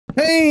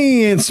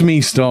Hey, it's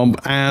me,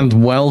 Stomp,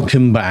 and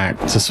welcome back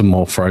to some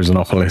more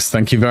Frozenopolis.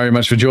 Thank you very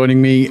much for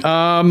joining me.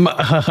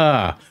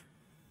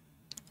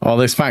 Oh,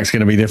 this pack's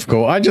going to be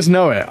difficult. I just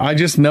know it. I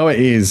just know it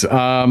is. But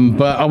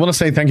I want to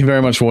say thank you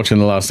very much for watching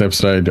the last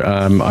episode.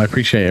 I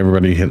appreciate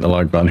everybody who hit the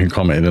like button, who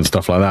commented and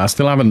stuff like that. I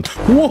still haven't...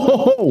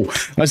 Whoa!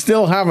 I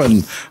still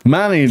haven't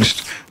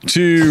managed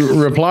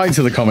to reply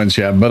to the comments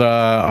yet, but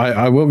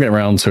I will get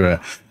around to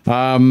it.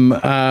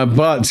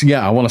 But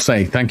yeah, I want to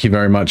say thank you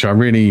very much. I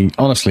really,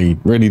 honestly,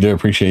 really do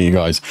appreciate you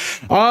guys.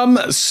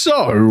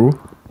 So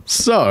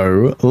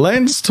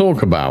let's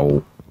talk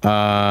about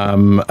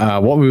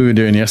what we were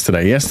doing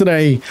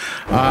yesterday.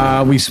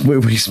 We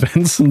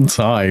spent some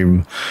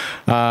time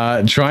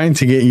trying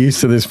to get used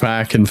to this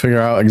pack and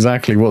figure out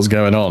exactly what's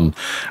going on.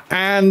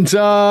 And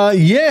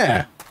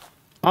yeah,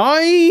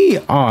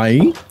 I've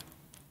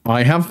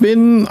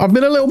been a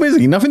little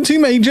busy. Nothing too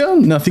major,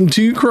 nothing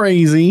too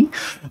crazy.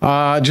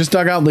 Just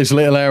dug out this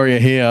little area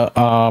here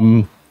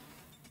so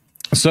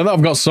that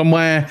I've got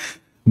somewhere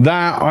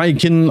that I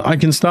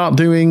can start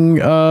doing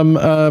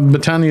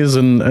Botanias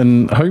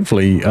and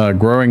hopefully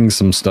growing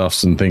some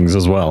stuffs and things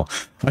as well.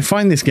 I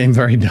find this game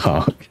very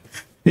dark.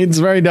 It's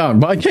very dark,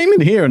 but I came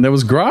in here and there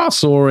was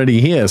grass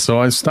already here, so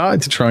I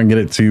started to try and get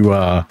it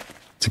to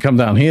come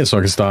down here so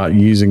I can start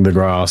using the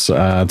grass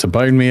to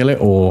bone meal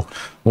it or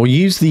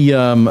use the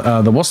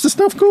what's the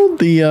stuff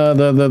called?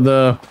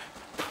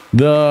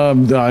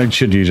 I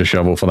should use a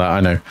shovel for that, I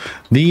know.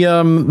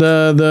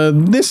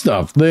 This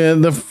stuff,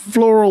 the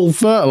floral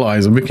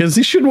fertilizer, because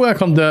this should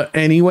work on dirt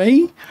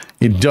anyway.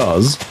 It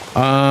does.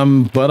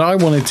 But I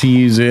wanted to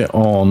use it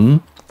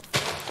on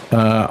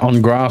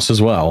grass as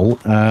well.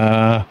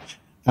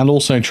 And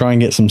also try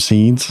and get some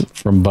seeds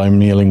from bone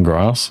mealing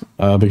grass,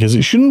 because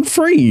it shouldn't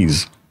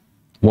freeze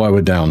while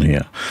we're down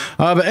here.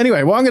 But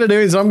anyway, what I'm gonna do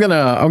is I'm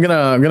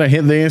gonna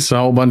hit this a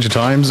whole bunch of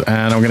times,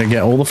 and I'm gonna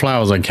get all the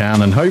flowers I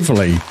can, and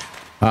hopefully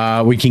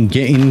we can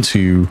get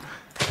into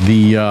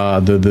the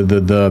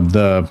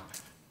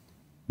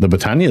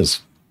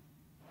Botanias.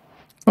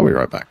 I'll be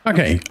right back.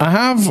 Okay, I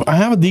have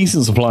a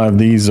decent supply of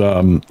these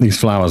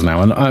flowers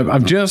now, and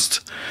I've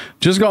just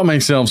got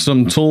myself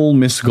some tall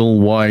mystical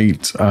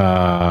white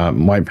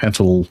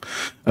petal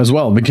as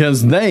well,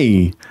 because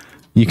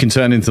you can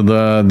turn into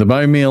the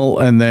bone meal,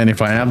 and then if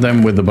I add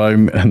them with the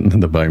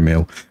bone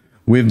meal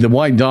with the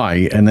white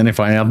dye, and then if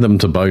I add them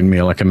to bone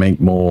meal, I can make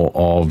more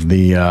of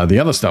the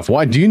other stuff. What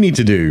I do need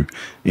to do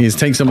is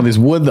take some of this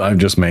wood that I've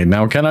just made.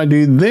 Now, can I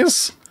do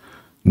this?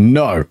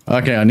 No.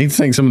 Okay, I need to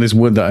take some of this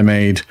wood that I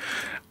made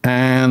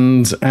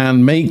and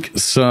make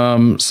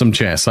some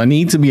chests. I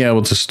need to be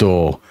able to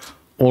store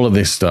all of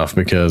this stuff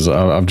because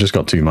I've just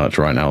got too much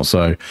right now.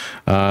 So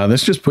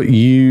let's just put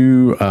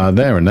you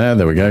there and there.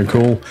 There we go.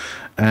 Cool.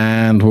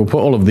 And we'll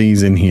put all of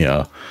these in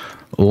here.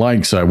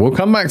 Like so. We'll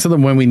come back to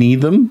them when we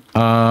need them.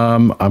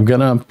 I'm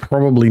gonna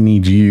probably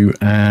need you,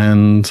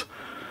 and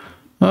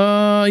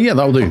yeah,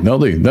 that'll do.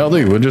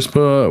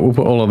 We'll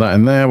put all of that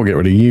in there. We'll get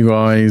rid of you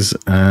guys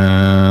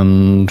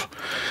and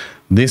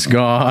this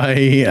guy,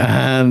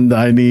 and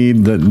I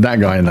need that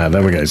guy in there.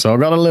 There we go. So I've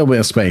got a little bit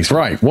of space.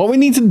 Right, what we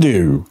need to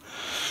do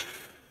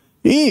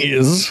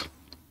is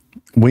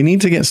we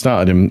need to get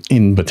started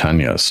in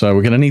Botania. So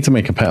we're going to need to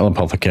make a petal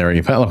apothecary.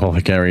 A petal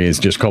apothecary is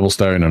just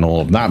cobblestone and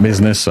all of that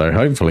business. So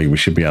hopefully we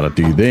should be able to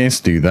do this,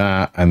 do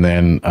that, and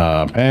then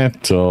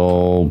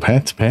petal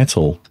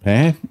apothecary.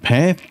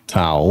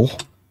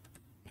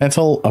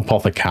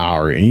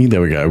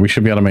 There we go. We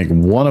should be able to make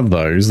one of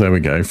those. There we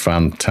go.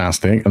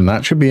 Fantastic. And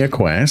that should be a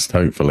quest,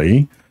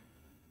 hopefully.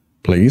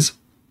 Please.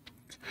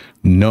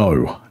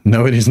 No,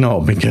 it is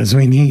not, because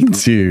we need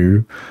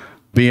to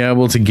be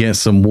able to get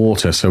some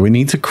water. So we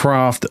need to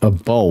craft a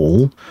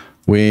bowl,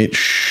 which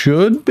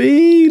should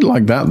be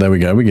like that. There we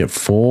go. We get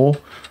 4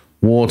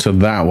 water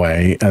that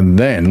way, and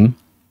then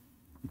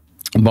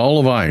a bowl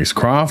of ice.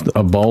 Craft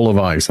a bowl of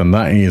ice, and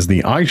that is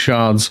the ice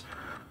shards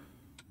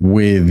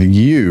with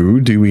you.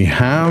 Do we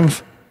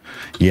have...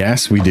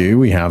 Yes, we do.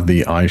 We have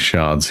the ice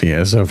shards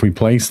here. So if we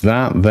place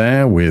that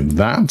there with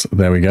that,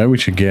 there we go. We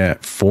should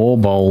get 4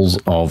 bowls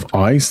of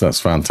ice. That's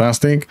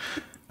fantastic.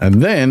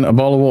 And then a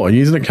bowl of water.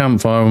 Using a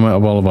campfire, we'll melt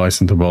a bowl of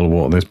ice into a bowl of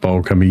water. This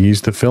bowl can be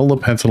used to fill the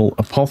petal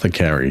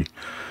apothecary.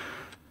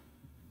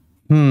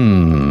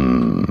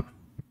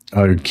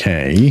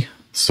 Okay.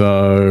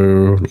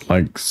 So,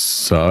 like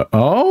so.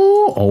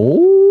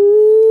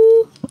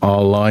 Oh, I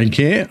like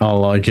it. I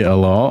like it a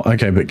lot.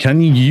 Okay, but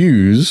can you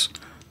use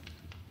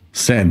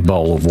said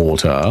bowl of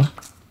water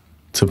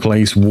to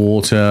place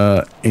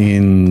water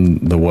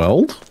in the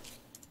world?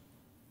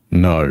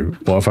 No.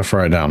 What if I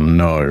throw it down?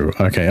 No.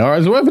 Okay. All right.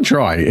 It's worth a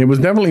try. It was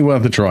definitely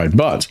worth a try.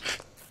 But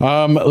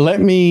let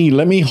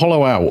me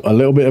hollow out a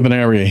little bit of an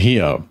area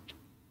here.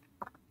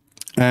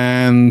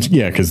 And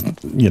yeah, because,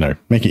 you know,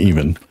 make it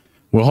even.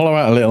 We'll hollow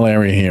out a little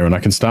area here, and I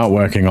can start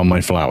working on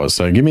my flowers.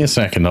 So give me a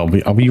second. I'll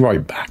be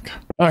right back.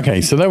 Okay.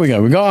 So there we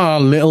go. We got our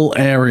little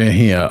area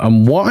here.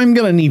 And what I'm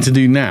going to need to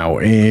do now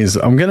is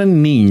I'm going to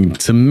need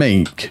to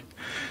make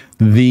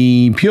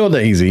the pure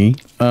daisy.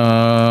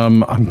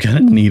 I'm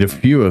gonna need a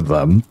few of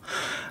them,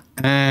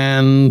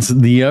 And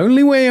the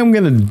only way I'm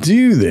going to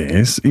do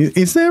this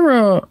is there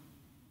a...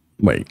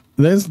 Wait,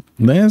 there's...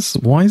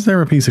 Why is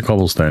there a piece of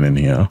cobblestone in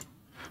here?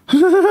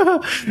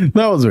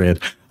 That was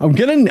weird.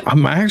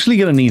 I'm actually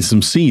gonna need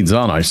some seeds,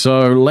 aren't I?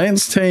 So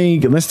let's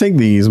take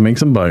these, make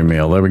some bone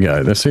meal. There we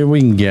go. Let's see if we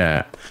can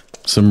get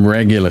some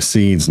regular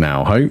seeds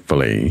now.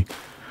 Hopefully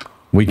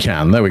we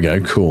can. There we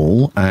go.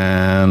 Cool.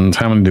 And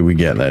how many do we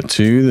get there?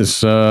 2. This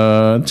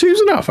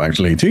two's enough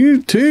actually.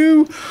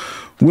 Two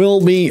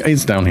will be,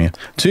 it's down here.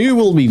 2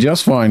 will be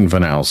just fine for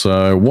now.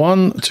 So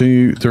 1,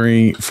 2,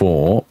 3,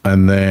 4,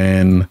 and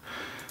then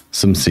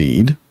some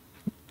seed.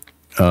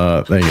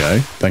 There you go.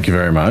 Thank you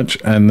very much.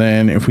 And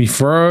then if we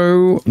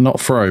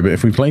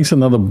if we place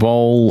another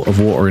bowl of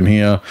water in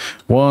here,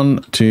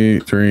 1,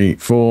 2, 3,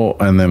 4,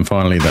 and then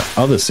finally the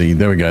other seed.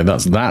 There we go.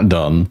 That's that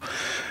done.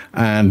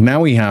 And now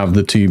we have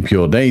the 2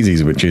 pure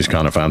daisies, which is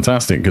kind of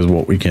fantastic because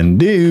what we can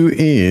do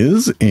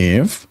is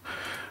if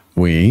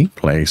we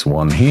place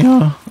one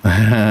here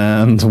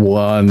and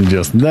one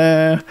just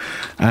there.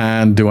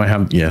 And do I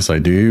have, yes, I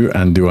do.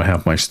 And do I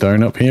have my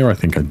stone up here? I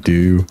think I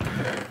do.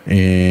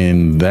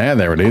 In there,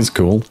 there it is.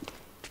 Cool.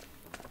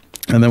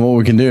 And then what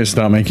we can do is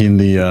start making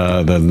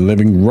the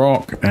living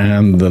rock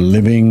and the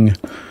living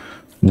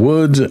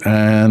wood,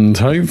 and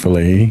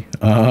hopefully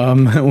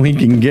we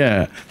can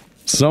get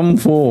some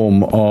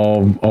form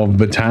of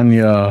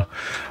Botania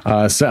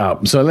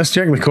setup. So let's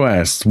check the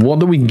quest. What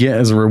do we get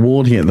as a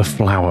reward here? The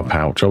flower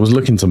pouch. I was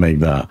looking to make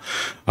that.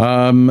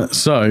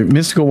 So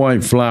mystical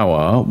white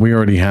flower we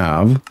already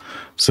have,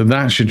 so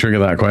that should trigger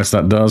that quest.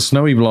 That does.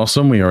 Snowy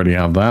blossom, we already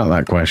have that.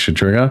 That quest should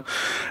trigger.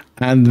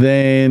 And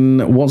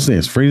then what's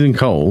this? Freezing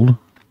cold.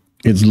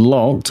 It's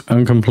locked.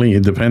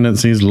 Uncompleted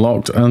dependencies.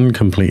 Locked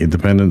uncompleted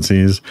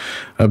dependencies.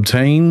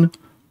 Obtain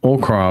or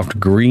craft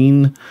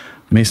green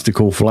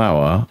mystical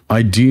flower.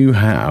 I do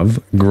have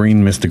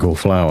green mystical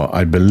flower,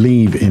 I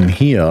believe, in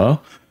here.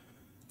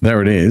 There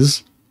it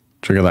is.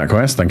 Trigger that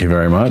quest. Thank you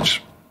very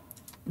much.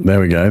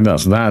 There we go.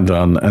 That's that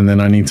done. And then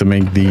I need to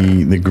make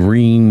the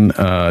green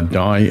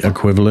dye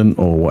equivalent,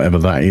 or whatever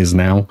that is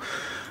now.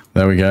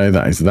 There we go.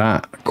 That is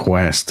that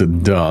quest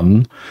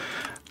done.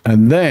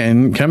 And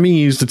then can be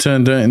used to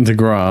turn dirt into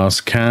grass.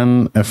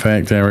 Can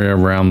affect area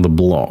around the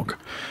block.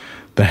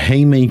 The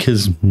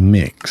haymaker's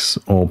mix,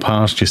 or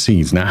pasture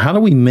seeds. Now, how do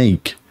we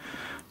make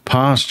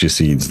pasture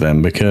seeds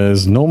then?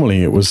 Because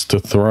normally it was to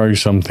throw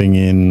something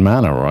in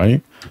manna,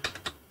 right?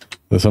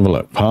 Let's have a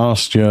look.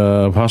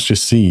 Pasture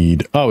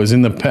seed. Oh, it's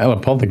in the petal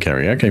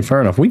apothecary. Okay, fair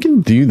enough. We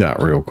can do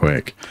that real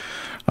quick.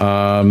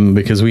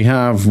 Because we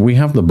have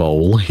the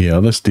bowl here.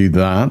 Let's do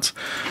that.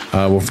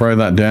 We'll throw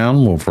that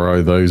down. We'll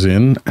throw those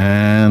in.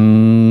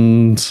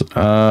 And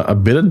a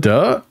bit of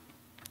dirt.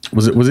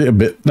 Was it a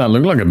bit? That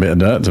looked like a bit of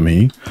dirt to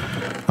me.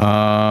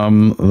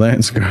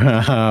 Let's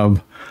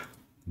grab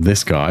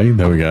this guy.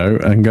 There we go,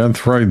 and go and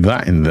throw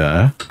that in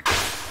there.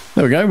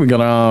 There we go. We got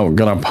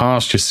our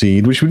pasture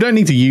seed, which we don't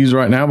need to use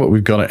right now, but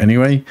we've got it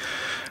anyway.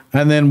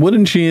 And then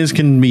wooden shears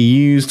can be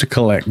used to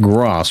collect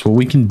grass. Well,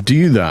 we can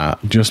do that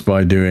just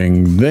by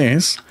doing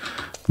this.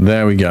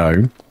 There we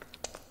go.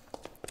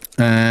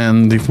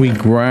 And if we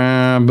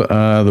grab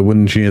the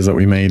wooden shears that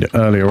we made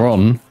earlier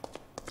on,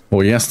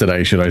 or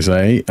yesterday, should I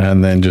say,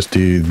 and then just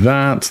do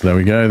that. There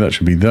we go. That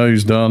should be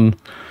those done.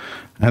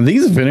 And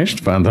these are finished.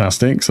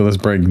 Fantastic. So let's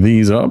break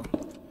these up.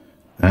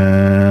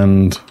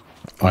 And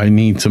I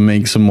need to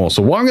make some more.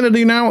 So what I'm going to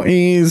do now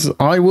is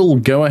I will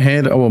go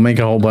ahead. I will make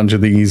a whole bunch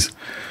of these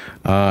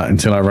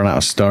until I run out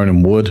of stone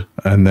and wood.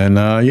 And then,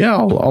 yeah,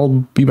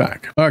 I'll be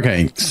back.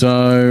 Okay,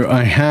 so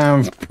I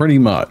have pretty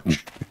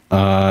much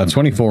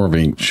 24 of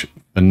each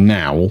for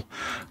now.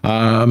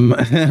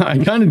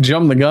 I kind of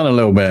jumped the gun a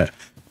little bit.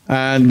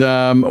 And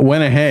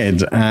went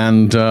ahead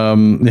and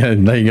yeah,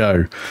 there you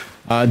go.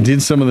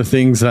 Did some of the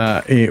things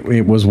that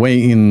it was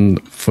waiting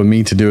for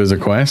me to do as a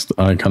quest.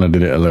 I kind of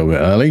did it a little bit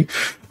early.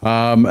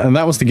 And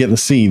that was to get the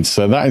seeds.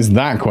 So that is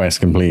that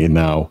quest completed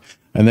now.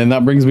 And then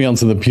that brings me on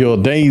to the pure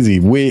daisy,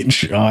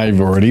 which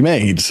I've already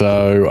made.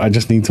 So I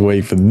just need to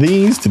wait for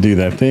these to do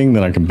their thing.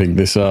 Then I can pick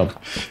this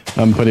up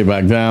and put it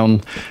back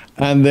down.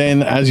 And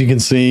then, as you can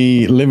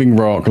see, living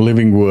rock,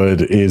 living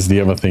wood is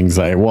the other things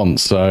that it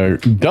wants. So,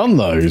 done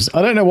those.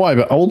 I don't know why,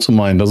 but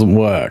Ultimine doesn't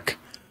work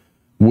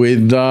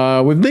with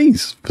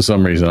these for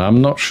some reason.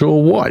 I'm not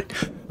sure why.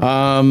 So,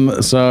 I'm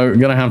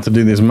going to have to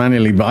do this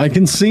manually. But I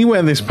can see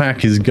where this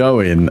pack is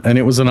going. And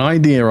it was an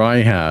idea I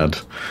had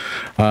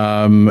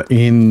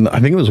in, I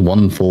think it was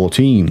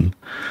 1.14.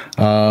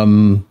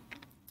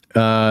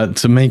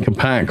 To make a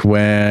pack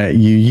where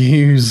you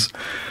use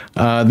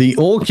the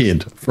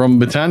orchid from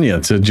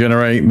Botania to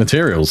generate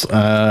materials,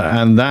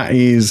 and that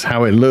is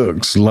how it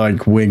looks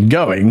like we're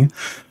going.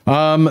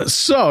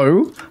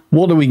 So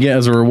what do we get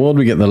as a reward?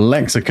 We get the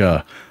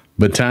Lexica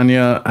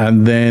Botania,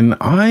 and then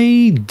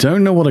I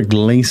don't know what a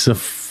Glacier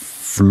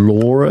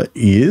Flora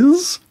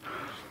is.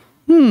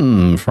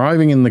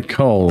 Thriving in the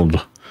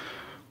cold.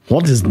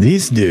 What does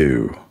this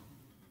do?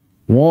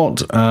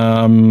 What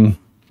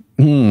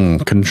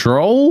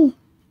control?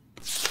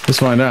 Let's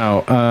find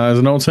out. As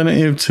an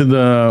alternative to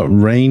the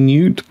rain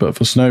ute, but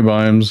for snow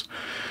biomes,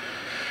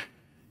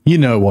 you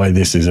know why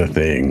this is a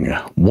thing.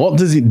 What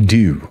does it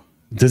do?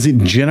 Does it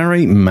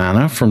generate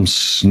mana from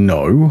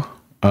snow?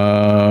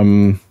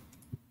 I'm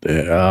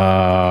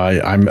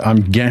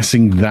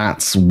guessing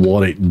that's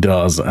what it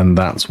does, and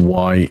that's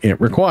why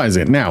it requires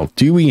it. Now,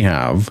 do we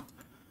have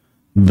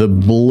the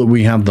blue?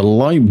 We have the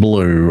light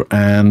blue,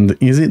 and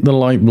is it the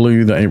light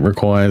blue that it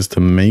requires to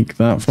make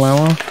that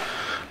flower?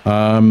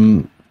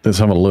 Let's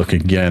have a look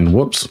again.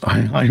 Whoops,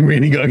 I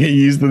really gotta get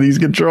used to these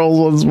controls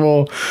once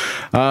more.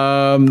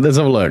 Let's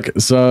have a look.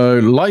 So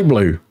light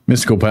blue,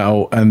 mystical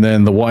petal, and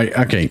then the white.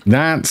 Okay,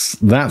 that's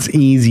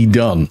easy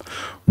done.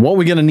 What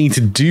we're gonna need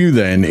to do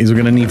then is we're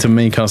gonna need to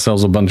make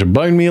ourselves a bunch of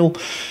bone meal.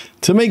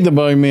 To make the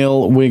bone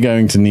meal, we're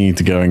going to need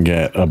to go and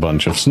get a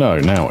bunch of snow.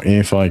 Now,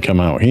 if I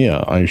come out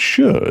here, I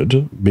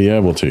should be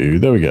able to.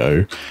 There we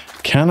go.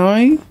 Can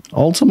I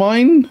alter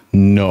mine?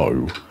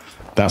 No.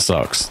 That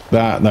sucks.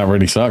 That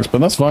really sucks,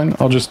 but that's fine.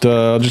 I'll just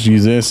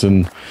use this,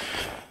 and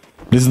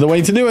this is the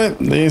way to do it.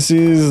 This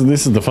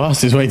is the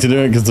fastest way to do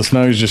it, because the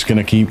snow is just going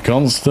to keep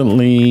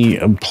constantly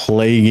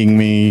plaguing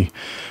me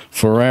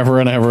forever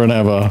and ever and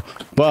ever.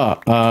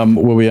 But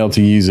we'll be able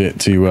to use it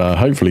to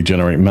hopefully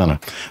generate mana.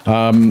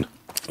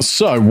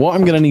 So what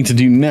I'm going to need to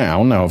do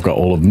now I've got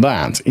all of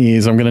that,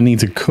 is I'm going to need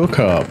to cook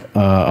up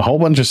a whole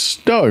bunch of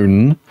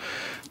stone.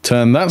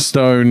 Turn that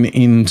stone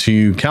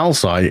into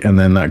calcite, and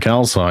then that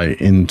calcite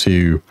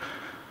into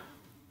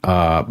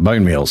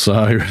bone meal.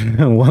 So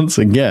once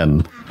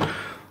again,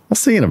 I'll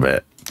see in a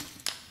bit.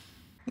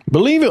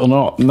 Believe it or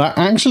not, that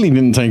actually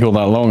didn't take all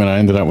that long, and I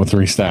ended up with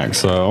 3 stacks.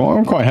 So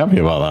I'm quite happy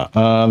about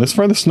that. Let's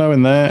throw the snow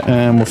in there,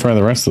 and we'll throw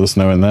the rest of the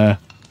snow in there.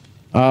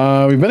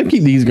 We better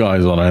keep these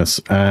guys on us,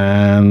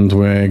 and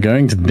we're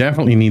going to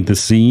definitely need the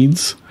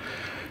seeds.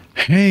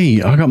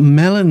 Hey, I got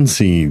melon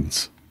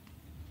seeds.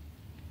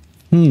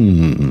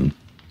 I'll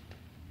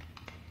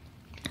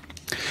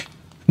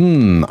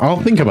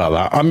think about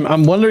that.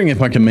 I'm wondering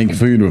if I can make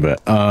food with it.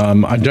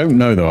 I don't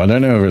know though. I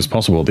don't know if it's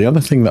possible. The other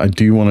thing that I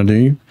do want to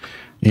do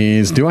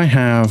is, do I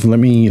have? Let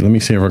me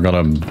see if I've got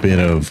a bit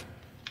of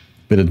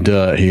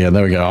dirt here.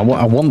 There we go.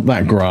 I want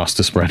that grass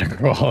to spread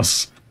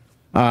across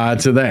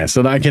to there,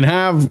 so that I can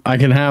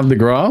have the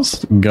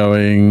grass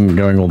going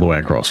all the way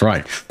across.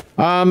 Right.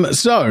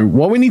 So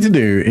what we need to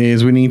do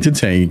is we need to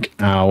take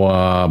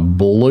our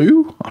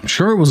blue. I'm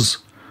sure it was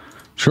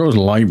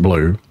light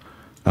blue.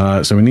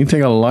 So we need to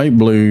take a light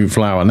blue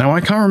flower. Now I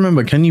can't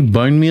remember. Can you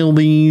bone meal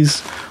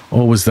these,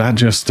 or was that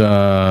just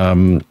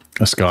a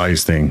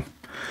skies thing?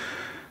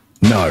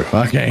 No.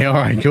 Okay. All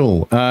right.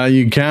 Cool.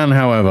 You can,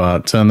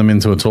 however, turn them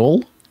into a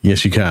tall.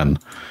 Yes, you can,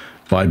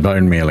 by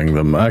bone mealing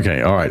them.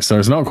 Okay. All right. So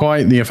it's not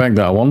quite the effect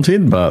that I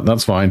wanted, but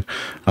that's fine.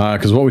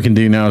 Because what we can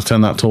do now is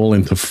turn that tall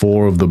into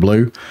 4 of the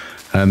blue,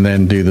 and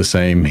then do the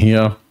same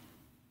here.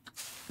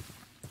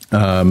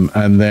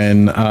 And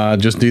then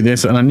just do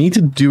this, and I need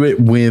to do it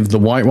with the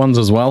white ones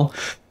as well.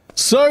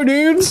 So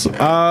dudes,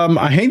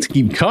 I hate to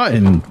keep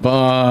cutting,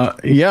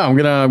 but yeah, I'm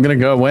gonna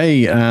go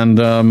away and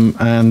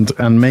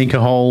make a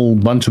whole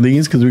bunch of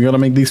these, because we got to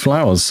make these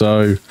flowers.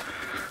 So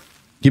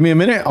give me a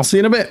minute, I'll see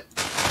you in a bit.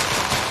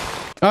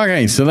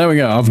 Okay, so there we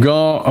go. I've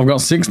got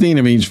 16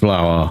 of each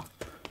flower.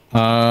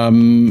 I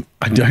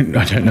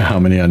don't know how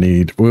many I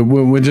need.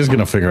 We're just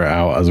gonna figure it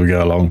out as we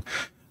go along.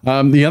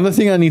 The other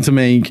thing I need to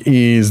make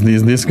is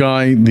this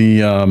guy,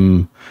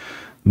 the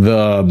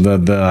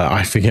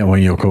I forget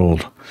what you're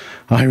called.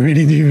 I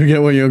really do forget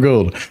what you're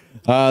called.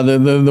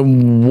 The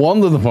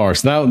wand of the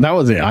forest. That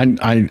was it.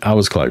 I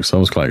was close. I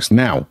was close.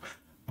 Now,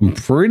 I'm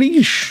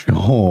pretty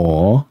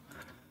sure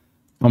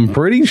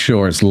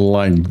it's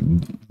like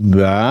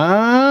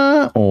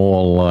that,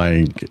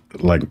 or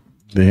like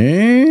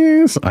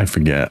this. I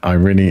forget. I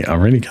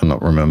really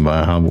cannot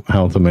remember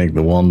how to make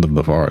the wand of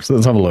the forest.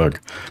 Let's have a look.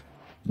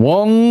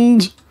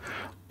 Wand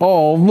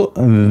of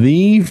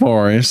the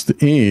forest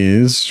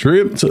is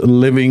stripped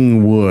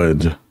living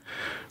wood.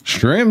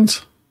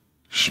 Stripped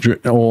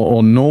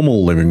or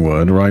normal living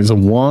wood, right? So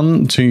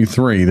 1, 2,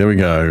 3, there we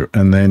go,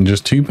 and then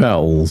just 2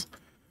 petals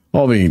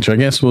of each. I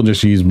guess we'll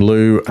just use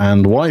blue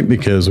and white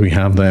because we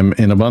have them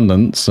in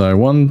abundance. So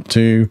 1,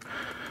 2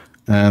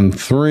 and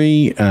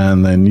 3,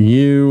 and then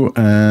you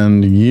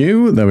and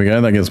you. There we go.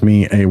 That gets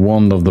me a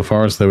wand of the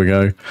forest. There we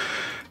go.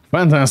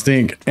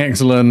 Fantastic,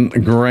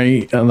 excellent,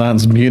 great.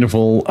 That's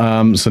beautiful.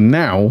 So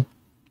now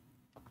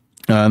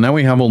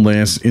we have all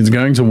this. It's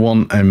going to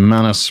want a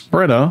mana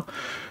spreader,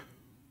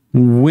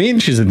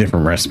 which is a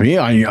different recipe.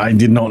 I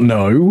did not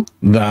know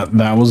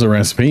that was a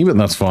recipe, but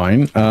that's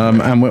fine.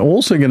 And we're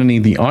also going to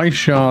need the ice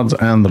shards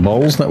and the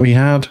bowls that we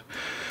had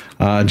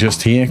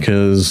just here,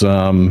 because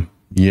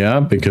yeah,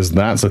 because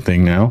that's a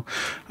thing now.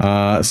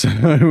 So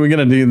we're going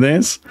to do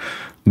this.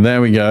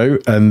 There we go.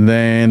 And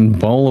then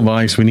bowl of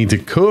ice. We need to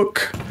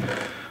cook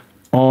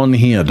on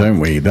here, don't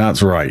we?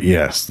 That's right.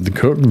 Yes. To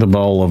cook the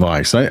bowl of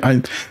ice.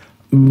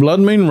 Blood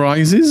Moon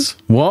rises.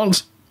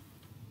 What?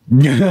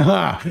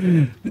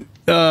 Okay.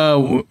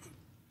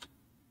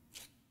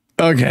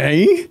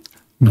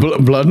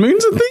 Blood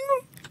Moon's a thing?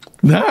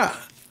 That's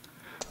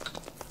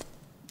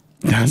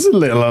a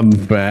little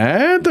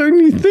unfair, don't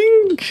you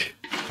think?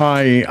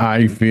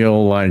 I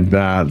feel like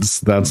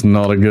that's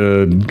not a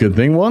good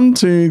thing. 1,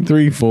 2,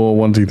 3, 4,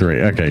 1, 2,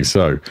 3. Okay,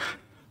 so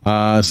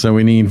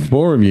we need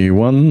 4 of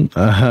you.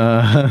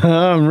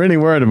 I'm really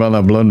worried about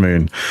that blood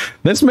moon.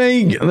 Let's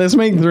make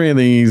 3 of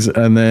these,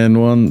 and then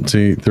 1,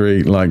 2,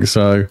 3, like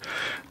so,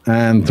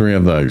 and 3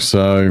 of those.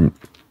 So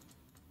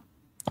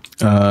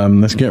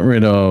let's get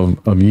rid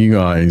of you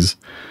guys.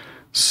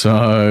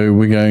 So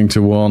we're going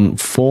to want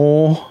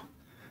 4.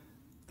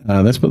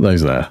 Let's put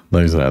those there.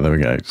 There we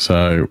go.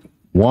 So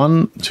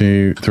 1,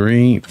 2,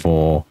 3,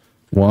 4.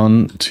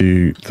 1,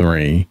 2,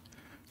 3.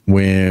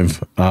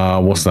 With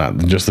what's that?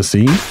 Just the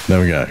seed?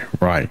 There we go.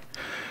 Right.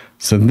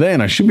 So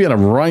then I should be able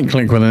to right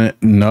click with it.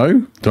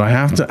 No? Do I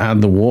have to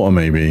add the water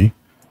maybe?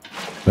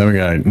 There we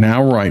go.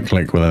 Now right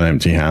click with an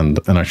empty hand,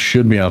 and I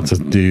should be able to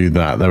do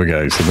that. There we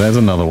go. So there's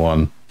another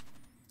one.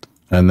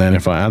 And then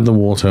if I add the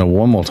water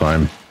one more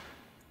time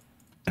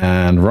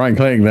and right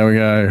click, there we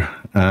go.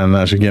 And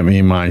that should get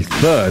me my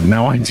 3rd.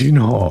 Now I do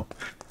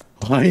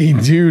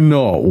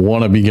not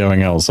want to be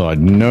going outside.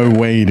 No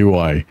way do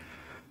I.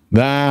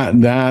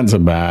 That's a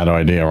bad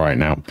idea right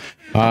now.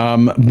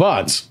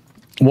 But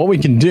what we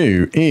can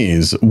do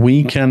is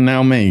we can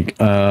now make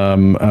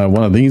one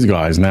of these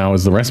guys. Now,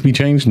 has the recipe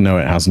changed? No,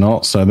 it has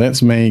not. So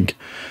let's make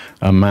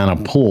a mana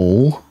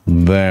pool.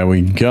 There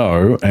we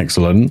go.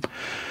 Excellent.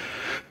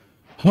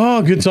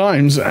 Oh, good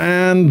times.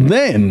 And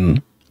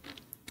then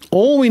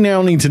all we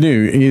now need to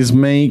do is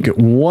make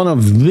one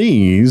of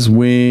these,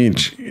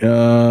 which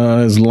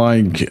is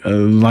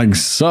like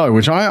so,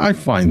 which I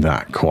find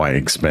that quite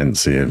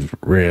expensive,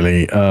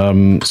 really.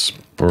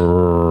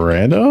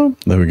 Spreader.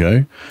 There we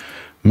go.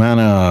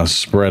 Mana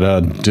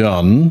spreader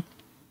done.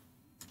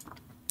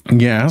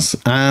 Yes,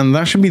 and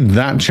that should be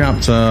that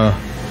chapter.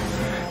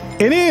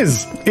 It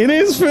is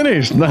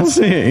finished. That's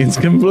it. It's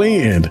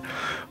completed.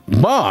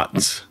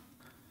 But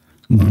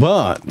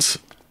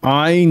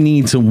I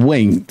need to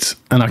wait,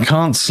 and I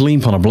can't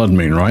sleep on a blood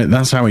moon, right?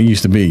 That's how it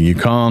used to be. You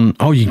can't.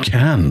 Oh, you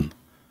can.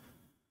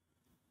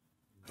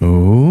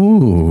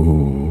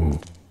 Ooh.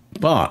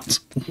 But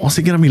what's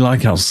it going to be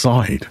like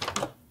outside?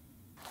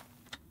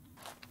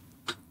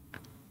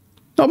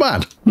 Not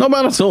bad. Not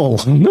bad at all.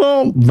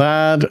 Not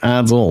bad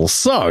at all.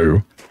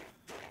 So,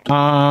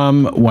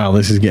 wow,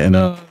 this is getting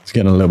it's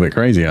getting a little bit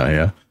crazy out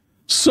here.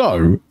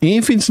 So,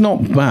 if it's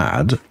not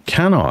bad,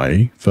 can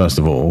I, first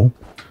of all,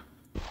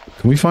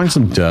 can we find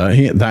some dirt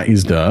here? That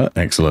is dirt.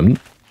 Excellent.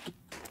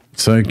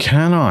 So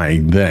can I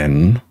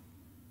then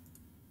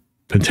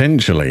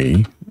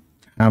potentially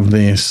have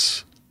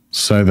this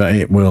so that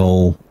it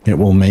will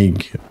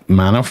make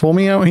mana for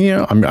me out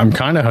here? I'm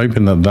kind of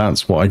hoping that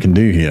that's what I can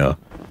do here.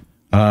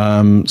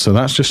 So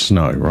that's just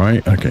snow,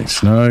 right? Okay,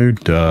 snow,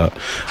 dirt.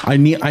 I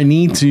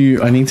need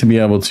to be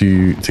able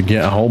to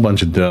get a whole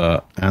bunch of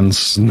dirt and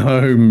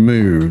snow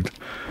moved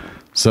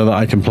so that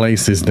I can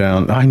place this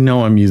down. I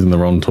know I'm using the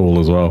wrong tool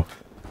as well.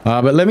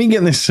 But let me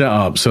get this set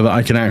up so that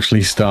I can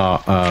actually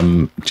start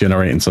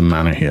generating some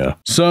mana here.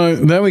 So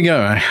there we go.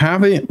 I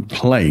have it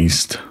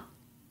placed,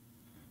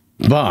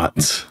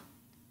 but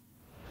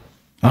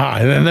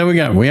there we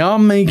go. We are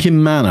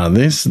making mana.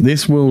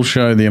 This will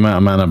show the amount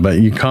of mana, but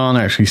you can't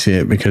actually see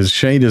it because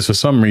shaders, for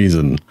some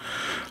reason,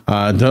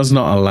 does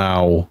not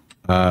allow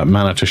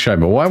mana to show.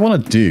 But what I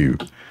want to do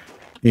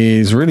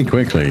is really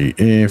quickly,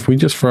 if we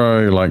just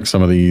throw like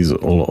some of these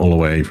all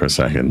away for a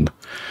second.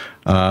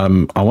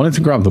 I wanted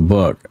to grab the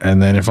book,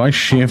 and then if I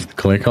shift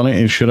click on it,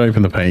 it should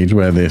open the page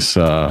where this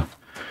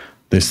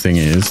this thing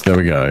is. There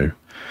we go.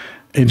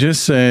 It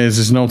just says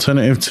it's an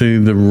alternative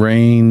to the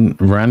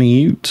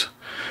Raniute.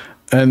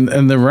 And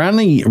the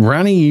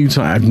Raniute,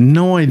 I have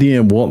no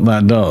idea what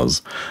that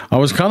does. I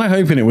was kind of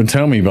hoping it would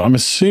tell me, but I'm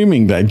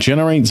assuming that it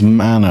generates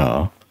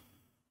mana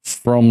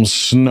from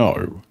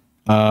snow.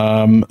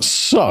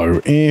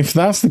 So if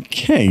that's the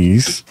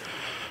case,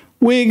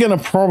 we're going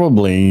to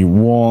probably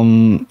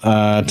want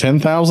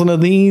 10,000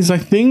 of these, I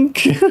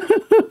think.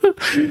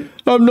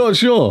 I'm not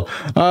sure.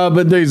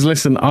 But dudes,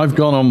 listen, I've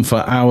gone on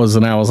for hours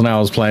and hours and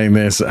hours playing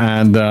this,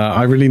 and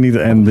I really need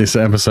to end this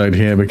episode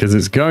here because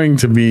it's going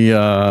to be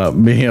a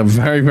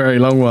very, very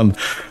long one.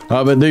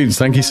 But dudes,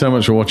 thank you so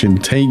much for watching.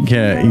 Take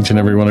care, each and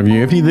every one of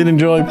you. If you did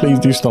enjoy, please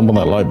do stomp on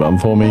that like button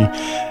for me.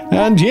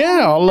 And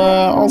yeah,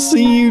 I'll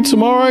see you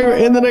tomorrow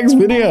in the next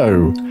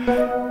video.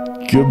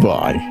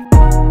 Goodbye.